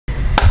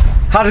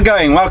How's it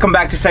going? Welcome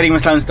back to Studying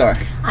with Sloan Star.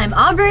 I'm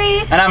Aubrey.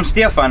 And I'm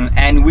Stefan,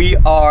 and we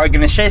are going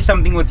to share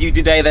something with you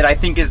today that I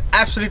think is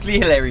absolutely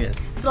hilarious.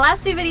 So the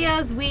last two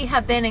videos we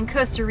have been in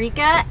Costa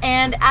Rica,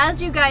 and as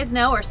you guys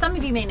know, or some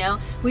of you may know,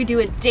 we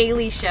do a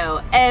daily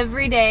show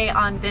every day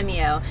on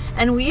Vimeo.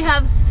 And we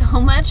have so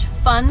much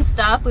fun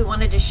stuff we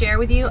wanted to share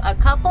with you, a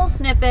couple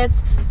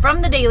snippets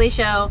from the daily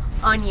show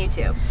on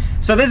YouTube.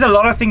 So there's a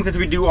lot of things that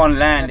we do on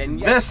land, and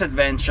this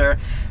adventure,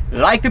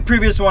 like the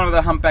previous one with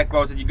the humpback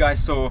boats that you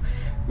guys saw,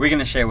 we're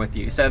gonna share with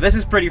you. So this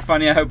is pretty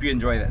funny. I hope you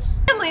enjoy this.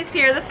 Family's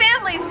here, the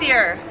family's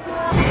here.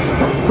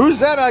 Who's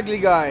that ugly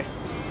guy?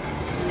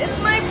 It's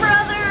my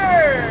brother.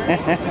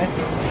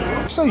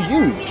 So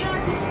huge.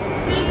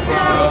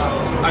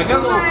 I got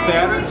a little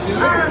fat,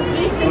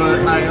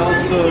 but I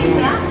also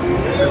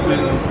have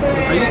been,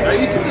 I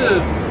used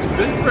to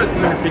bench press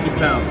 250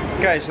 pounds.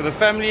 Okay, so the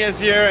family is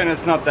here and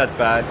it's not that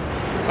bad.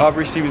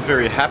 Aubrey seems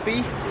very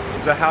happy.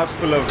 It's a house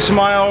full of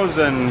smiles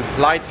and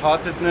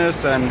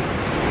lightheartedness and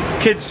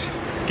kids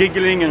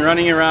giggling and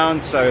running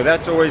around, so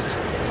that's always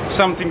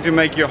something to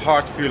make your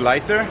heart feel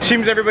lighter.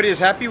 Seems everybody is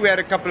happy. We had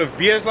a couple of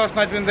beers last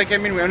night when they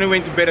came in. We only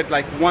went to bed at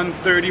like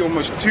 1:30,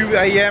 almost 2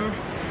 a.m.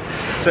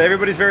 So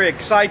everybody's very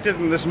excited,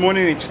 and this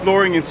morning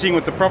exploring and seeing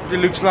what the property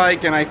looks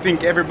like, and I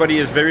think everybody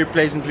is very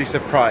pleasantly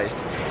surprised.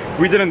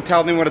 We didn't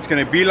tell them what it's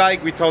going to be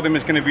like. We told them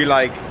it's going to be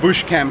like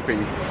bush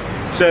camping.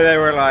 So they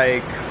were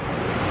like,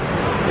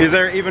 is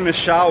there even a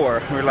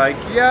shower? We're like,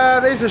 yeah,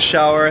 there's a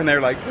shower. And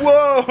they're like,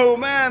 whoa,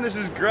 man, this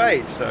is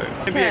great. So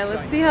okay,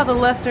 let's see how the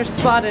lesser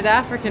spotted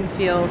African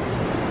feels.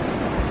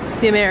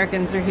 The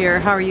Americans are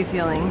here. How are you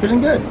feeling? Feeling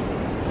good.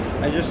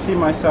 I just see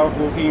myself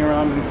walking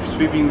around and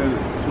sweeping the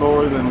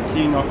floors and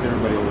cleaning after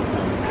everybody all the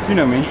time. You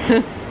know me.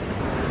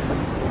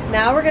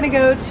 Now we're gonna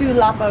go to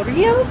La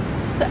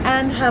Barrios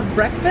and have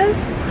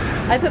breakfast.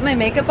 I put my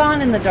makeup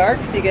on in the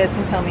dark so you guys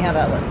can tell me how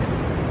that looks.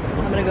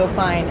 I'm gonna go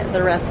find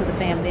the rest of the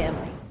family.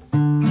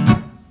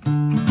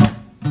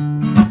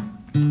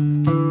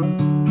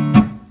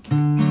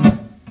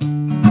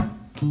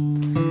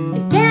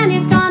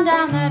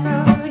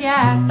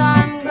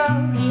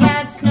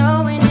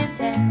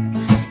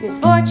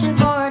 Misfortune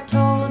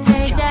foretold,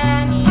 hey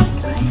Danny.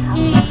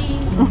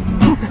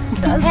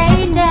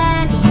 Hey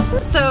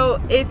Danny. So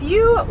if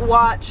you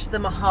watch the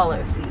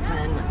Mahalo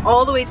season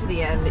all the way to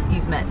the end,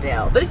 you've met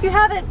Dale. But if you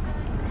haven't,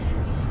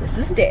 this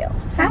is Dale.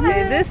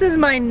 Okay, this is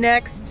my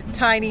next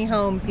tiny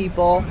home,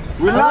 people.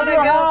 We love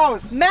your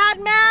house. Mad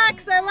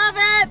Max, I love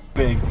it.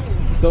 Big.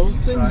 Those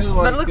things are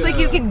like, But it looks like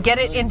you can get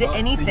it into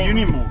anything.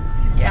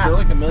 Yeah. They're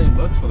like $1 million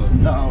for those.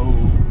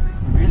 No.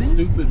 Really?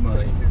 Stupid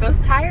money. Those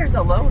tires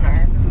alone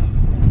are.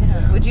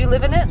 Yeah. Would you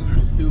live in it? Those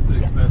are stupid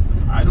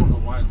expensive. I don't know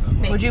why it's that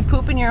much. Would you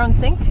poop in your own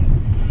sink?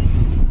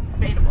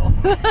 Debatable.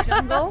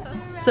 Jungle.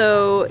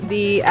 So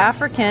the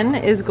African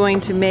is going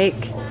to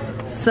make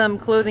some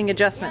clothing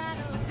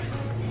adjustments.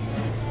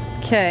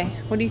 Okay,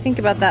 what do you think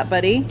about that,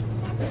 buddy?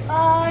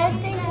 I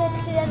think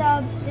it's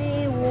gonna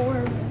be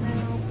warm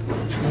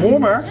now.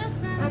 Warmer?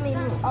 I mean,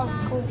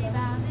 cool.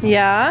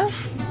 Yeah,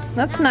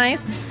 that's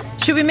nice.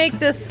 Should we make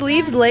the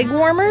sleeves leg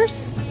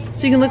warmers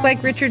so you can look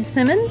like Richard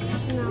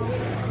Simmons?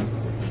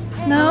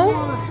 No?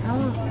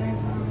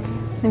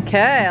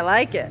 Okay, I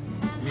like it.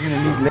 You're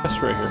gonna need this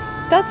right here.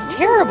 That's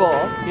terrible.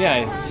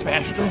 Yeah, I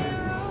smashed it.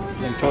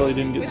 And totally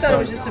didn't get Thought it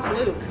was just a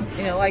fluke.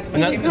 You know, like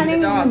when people the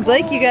dog.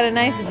 Blake, you got a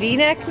nice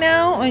V-neck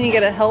now and you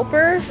get a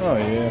helper. Oh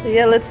yeah.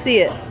 Yeah, let's see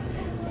it.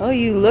 Oh,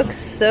 you look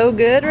so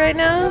good right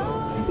now.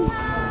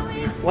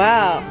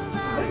 Wow.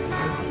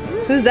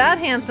 Who's that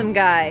handsome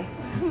guy?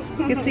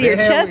 You can see your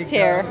chest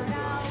hair.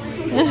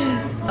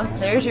 Oh,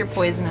 there's your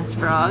poisonous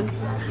frog.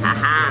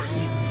 Haha.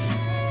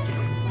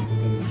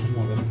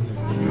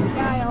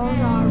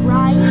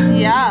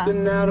 Yeah.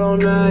 Been out all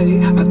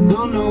night, I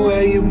don't know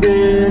where you've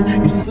been.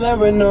 You're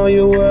slurring all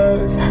your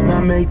words,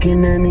 not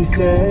making any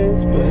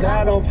sense, but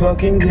I don't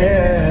fucking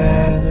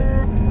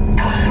care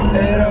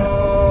at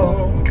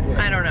all.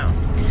 I don't know.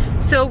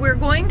 So we're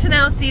going to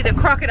now see the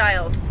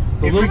crocodiles.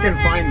 The little can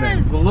find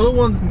them. The little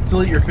ones can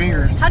still eat your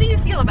fingers. How do you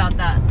feel about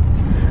that?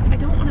 I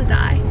don't want to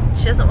die.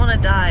 She doesn't want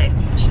to die.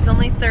 She's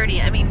only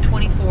 30, I mean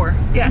 24.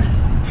 Yes.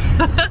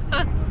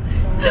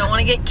 Don't want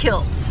to get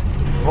killed.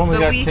 I've only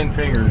got 10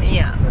 fingers.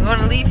 Yeah, we want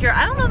to leave here.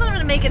 I don't know that I'm going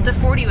to make it to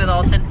 40 with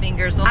all 10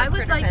 fingers. I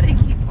would like to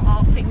keep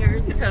all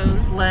fingers,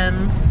 toes,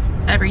 limbs,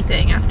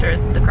 everything after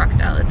the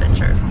crocodile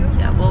adventure.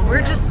 Yeah, well,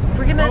 we're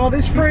gonna. Oh,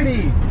 this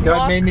pretty.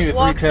 God made me with 3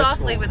 walk testicles.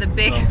 softly with a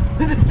big,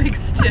 with a big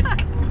stick.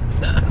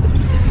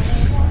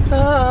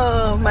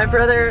 Oh, my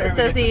brother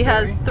says he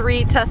has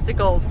 3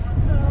 testicles.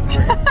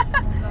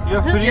 You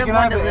have 3, You have can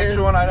I one have to an extra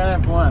lose. one? I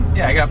don't have one.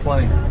 Yeah, I got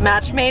plenty.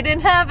 Match made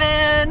in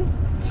heaven.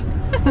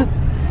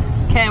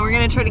 Okay, we're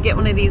gonna try to get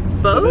one of these So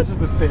boats. this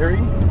is the ferry.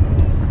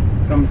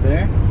 Comes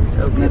there.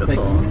 So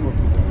beautiful.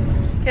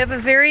 We You have a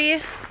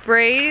very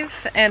brave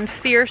and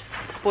fierce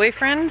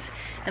boyfriend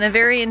and a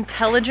very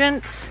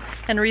intelligent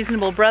and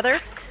reasonable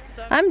brother.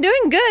 I'm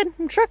doing good.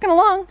 I'm trucking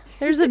along.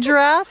 There's a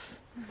giraffe.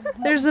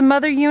 There's a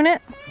mother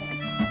unit.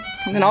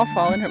 And then I'll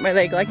fall and hurt my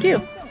leg like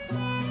you.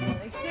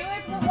 Stay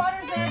away from the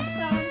water's edge,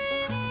 son.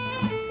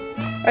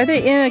 Are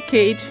they in a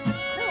cage? No,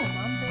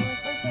 Mom, they're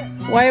like right there.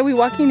 Why are we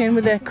walking in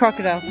with the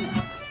crocodiles?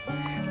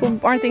 Well,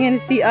 aren't they going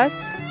to see us?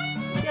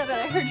 Yeah, but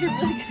I heard you're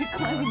really good at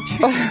climbing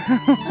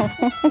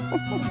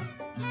trees.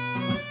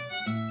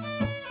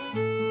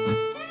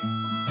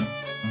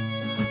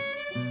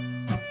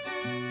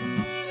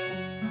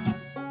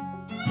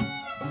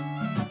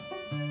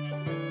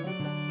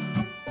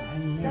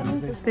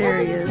 There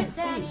he is.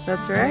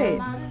 That's right.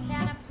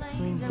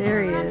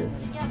 There he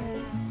is.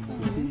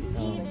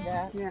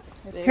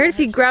 Heard if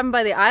you grab him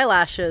by the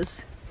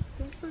eyelashes.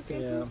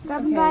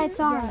 Grab him by its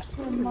arms.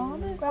 Grab him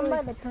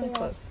by the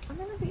tail. I'm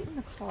going to be in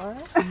the car.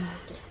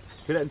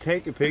 Should I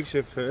take a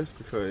picture first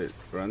before it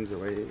runs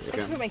away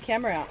again? Put my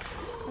camera out.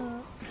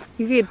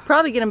 You could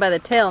probably get him by the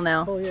tail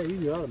now. Oh yeah,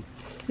 you got him.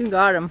 You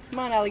got him. Come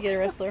on, alligator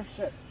wrestler.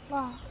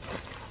 Wow.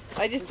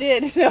 I just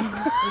did. So.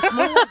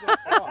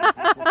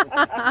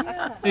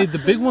 Hey,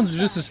 the big ones are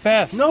just as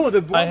fast. No,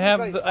 the I have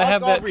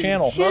that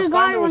channel. Should've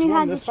got it when you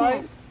had the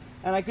chance.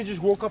 and I could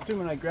just walk up to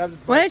him and I grabbed it.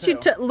 Why don't you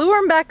lure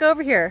him back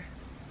over here?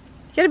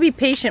 You gotta be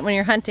patient when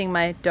you're hunting,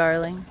 my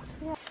darling.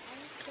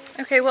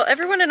 Okay, well,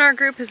 everyone in our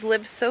group has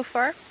lived so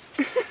far.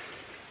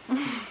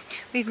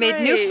 We've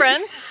made new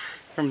friends.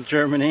 From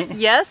Germany.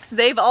 Yes,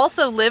 they've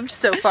also lived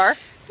so far.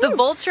 The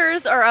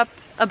vultures are up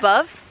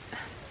above,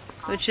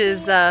 which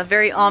is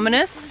very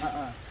ominous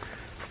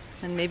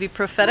and maybe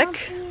prophetic.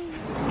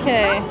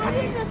 Okay,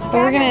 so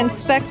we're gonna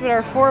inspect what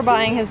our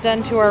buying has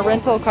done to our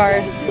rental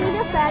cars. See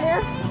the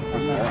feather?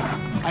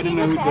 I don't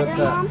know who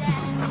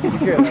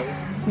did that.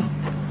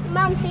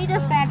 Mom, see the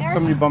feather?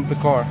 Somebody bumped the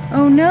car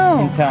Oh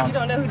no. in town. You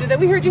don't know who did that.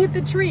 We heard you hit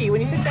the tree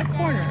when you took that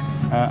corner.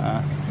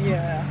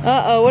 Yeah.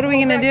 Uh-oh, what are we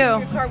gonna Your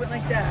do? car went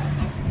like that.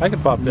 I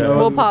could pop that.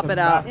 We'll pop it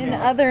out. In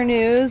other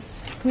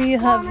news, we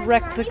have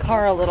wrecked the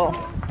car a little.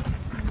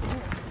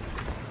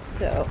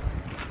 So,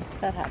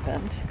 that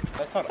happened.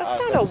 That's not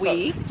That's us. not a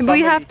we. But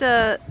we have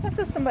to, That's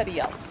just somebody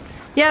else.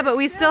 yeah, but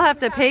we still have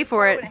to pay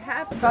for it.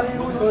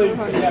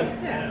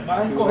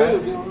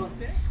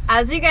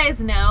 As you guys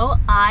know,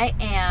 I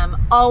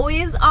am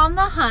always on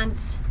the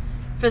hunt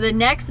for the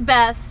next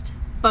best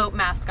boat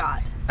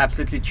mascot.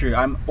 Absolutely true.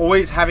 I'm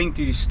always having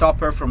to stop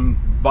her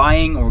from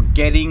buying or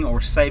getting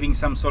or saving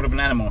some sort of an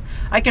animal.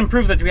 I can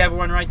prove that we have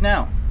one right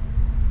now.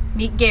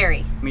 Meet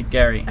Gary. Meet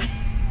Gary.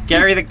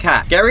 Gary the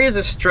cat. Gary is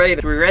a stray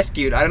that we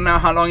rescued. I don't know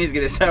how long he's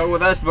gonna sail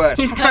with us, but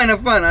he's kind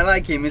of fun. I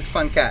like him. He's a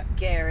fun cat.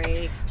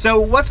 Gary. So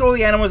what's all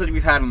the animals that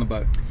we've had on the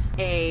boat?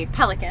 A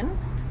pelican.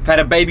 We've had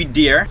a baby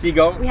deer,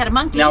 seagull, We had a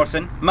monkey.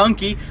 Nelson,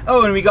 monkey.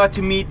 Oh, and we got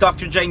to meet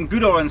Dr. Jane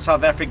Goodall in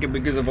South Africa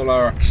because of all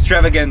our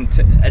extravagant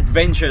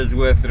adventures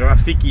with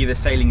Rafiki, the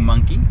sailing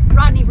monkey.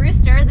 Rodney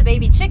Rooster, the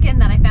baby chicken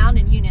that I found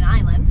in Union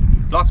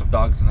Island. Lots of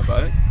dogs on the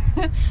boat.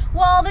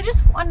 Well, they're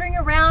just wandering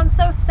around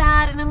so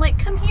sad, and I'm like,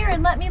 come here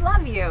and let me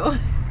love you.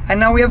 And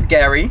now we have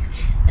Gary.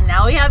 And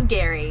now we have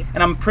Gary.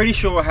 And I'm pretty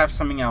sure we'll have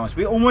something else.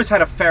 We almost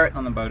had a ferret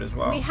on the boat as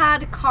well. We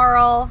had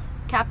Carl,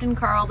 Captain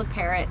Carl the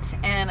parrot,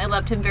 and I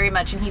loved him very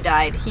much, and he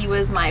died. He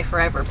was my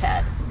forever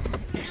pet.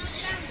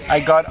 I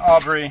got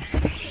Aubrey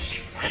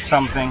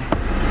something.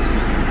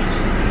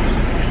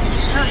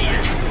 Oh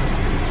yeah.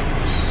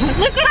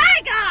 Look what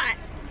I got!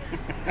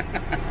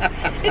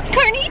 It's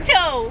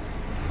Carnito!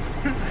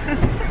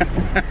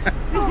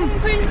 Oh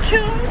my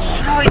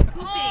gosh! Oh, he's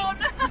pooping.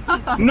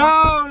 No,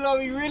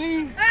 Lovey,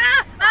 really?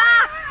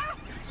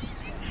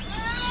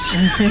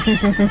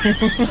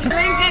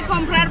 Ven que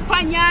comprar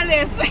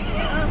pañales.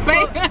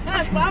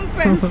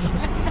 Pampers.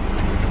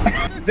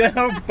 They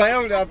don't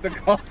bailed out the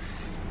car.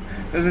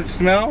 Does it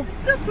smell?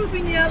 Still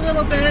pooping you a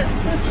little bit.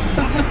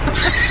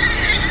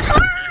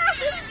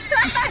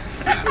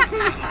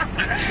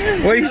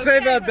 What do you say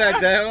about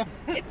that, Dale?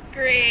 It's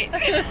great.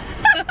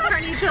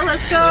 Carnito,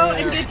 let's go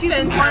and get you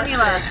some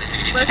formula.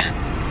 Let's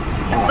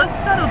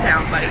settle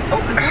down, buddy.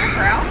 Oh, is that a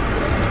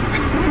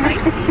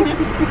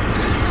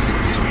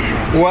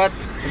growl? What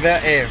the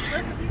F?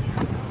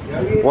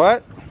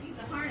 What?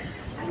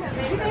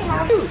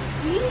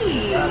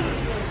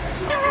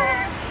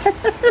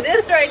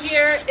 This right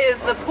here is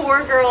the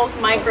poor girl's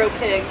micro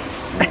pig.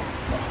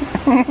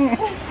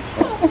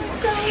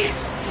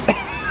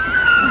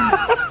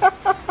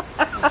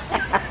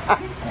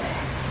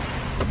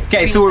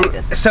 Okay, so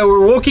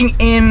we're walking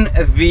in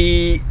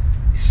the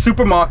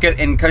supermarket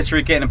in Costa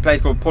Rica in a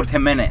place called Port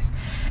Jimenez,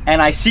 and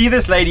I see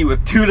this lady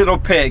with two little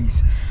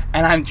pigs,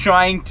 and I'm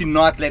trying to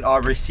not let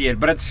Aubrey see it,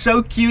 but it's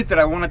so cute that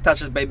I want to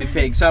touch this baby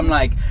pig. So I'm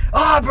like,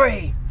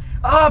 Aubrey,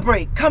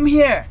 come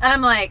here. And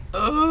I'm like,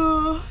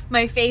 oh,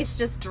 my face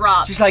just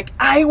dropped. She's like,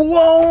 I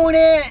want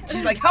it.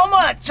 She's like, how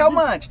much? How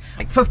much?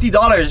 Like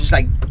 $50. She's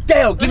like,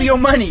 Dale, give me your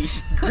money.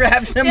 She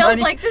grabs the Dale's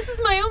money. like, this is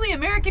my only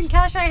American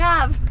cash I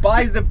have.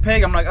 Buys the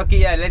pig. I'm like, okay,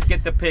 yeah, let's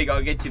get the pig.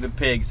 I'll get you the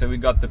pig. So we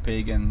got the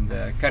pig, and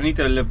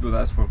Carnito lived with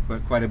us for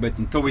quite a bit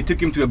until we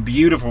took him to a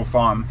beautiful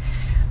farm,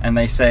 and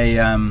they say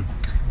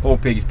all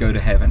pigs go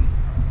to heaven.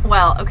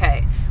 Well,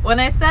 okay. When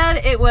I said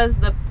it was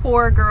the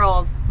poor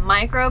girl's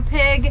micro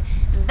pig,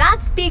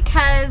 that's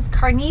because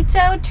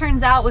Carnito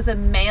turns out was a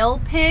male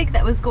pig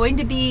that was going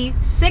to be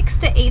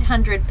 600 to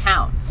 800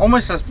 pounds.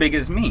 Almost as big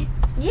as me.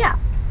 Yeah.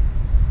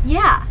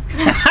 Yeah.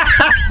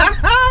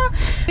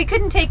 We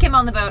couldn't take him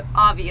on the boat,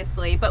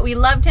 obviously, but we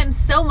loved him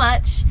so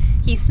much.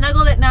 He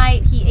snuggled at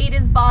night, he ate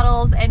his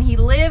bottles, and he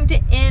lived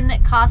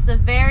in Costa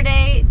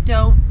Verde.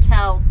 Don't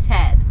tell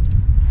Ted.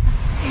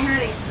 I'm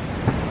ready.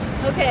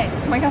 Okay.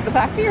 Oh my god, the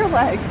back of your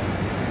legs.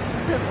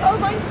 Oh,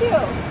 mine too.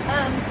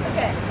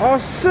 Okay. Oh,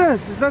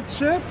 sis, is that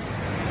shit?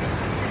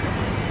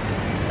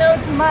 No,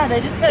 it's mud. I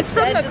just touched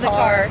the edge from of the the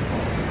car.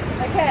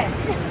 car. Okay.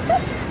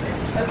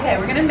 Okay,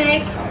 we're gonna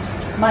make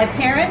my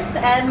parents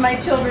and my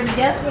children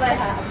guess what I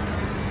have.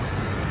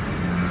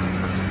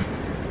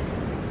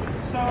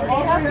 So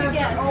have to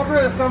guess.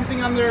 Aubrey has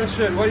something under her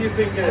shirt. What do you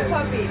think it is?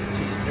 Puppy.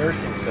 She's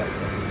nursing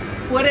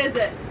something. What is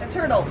it? A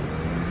turtle.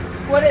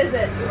 What is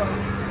it?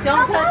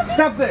 Don't touch.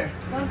 Stop there.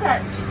 Don't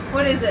touch.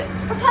 What is it?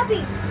 A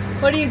puppy.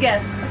 What do you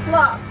guess? A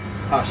sloth.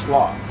 A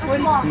sloth. What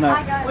do you, Sloth. No.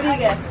 I got it. what do you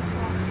guess?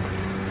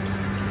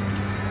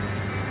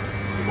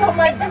 Oh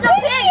my It's a pig.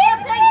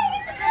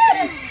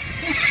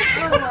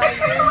 Oh my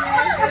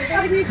goodness.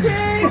 baby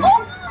pig.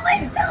 Oh,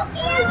 it's so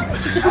cute.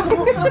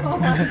 Oh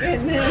my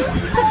goodness.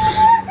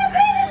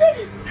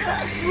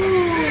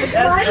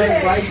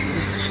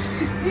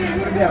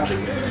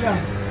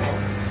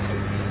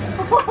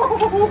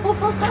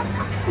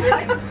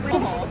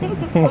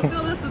 We'll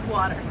fill this with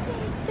water.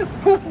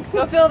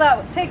 Go fill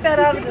that. Take that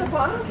out of the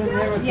bottle.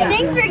 Yeah.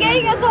 Thanks for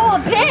getting us all a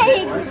pig.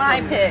 It's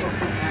my pig.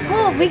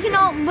 Well, we can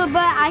all, but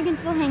I can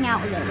still hang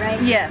out with it,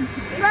 right? Yes.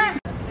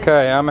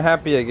 Okay, I'm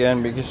happy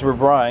again because we're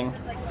frying.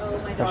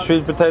 The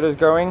sweet potatoes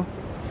going,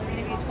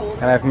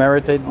 and I've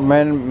marinated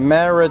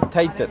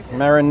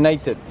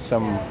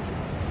some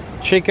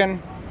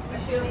chicken,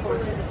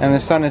 and the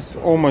sun is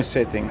almost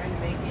setting.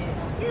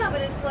 Yeah,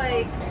 but it's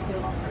like,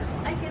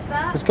 I get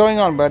that. What's going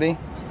on, buddy?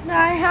 No,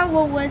 I have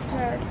a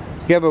wizard.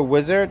 You have a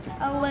wizard?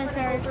 A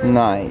wizard.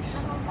 Nice.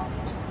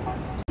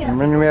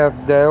 And then we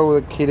have Dale,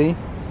 the kitty.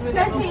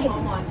 Sissy,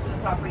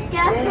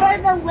 guess where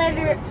the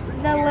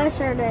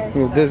lizard is.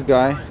 With this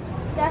guy.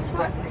 Guess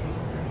what?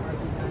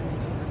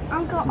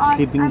 Uncle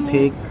Sleeping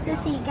pig.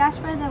 Sissy, guess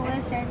where the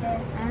lizard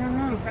is. I don't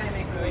know.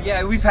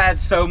 Yeah, we've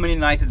had so many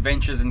nice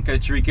adventures in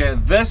Costa Rica.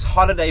 This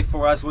holiday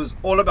for us was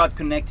all about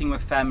connecting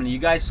with family. You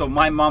guys saw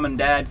my mom and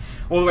dad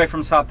all the way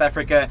from South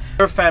Africa,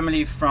 her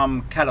family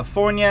from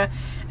California,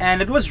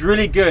 and it was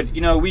really good.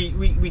 You know, we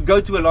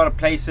go to a lot of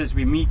places,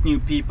 we meet new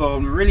people,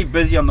 and we're really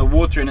busy on the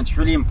water, and it's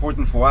really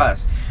important for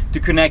us to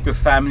connect with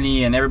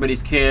family and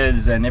everybody's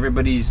kids and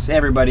everybody.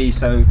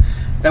 So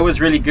that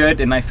was really good,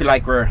 and I feel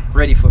like we're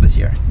ready for this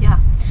year. Yeah.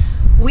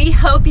 We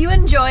hope you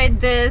enjoyed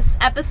this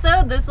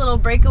episode, this little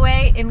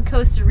breakaway in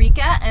Costa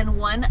Rica, and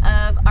one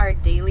of our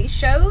daily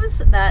shows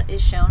that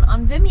is shown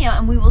on Vimeo.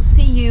 And we will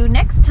see you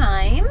next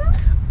time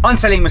On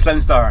Sailing with Lone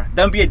Star.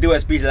 Don't be a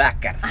doer, be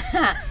lekker.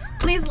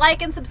 Please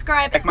like and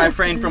subscribe. Like my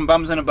friend from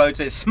Bums on a Boat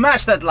says,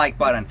 smash that like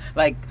button.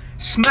 Like,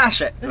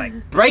 smash it.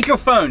 Like, break your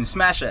phone,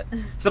 smash it.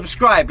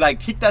 Subscribe, like,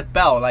 hit that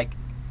bell. Like,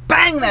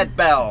 bang that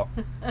bell.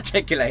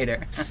 Check you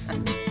later.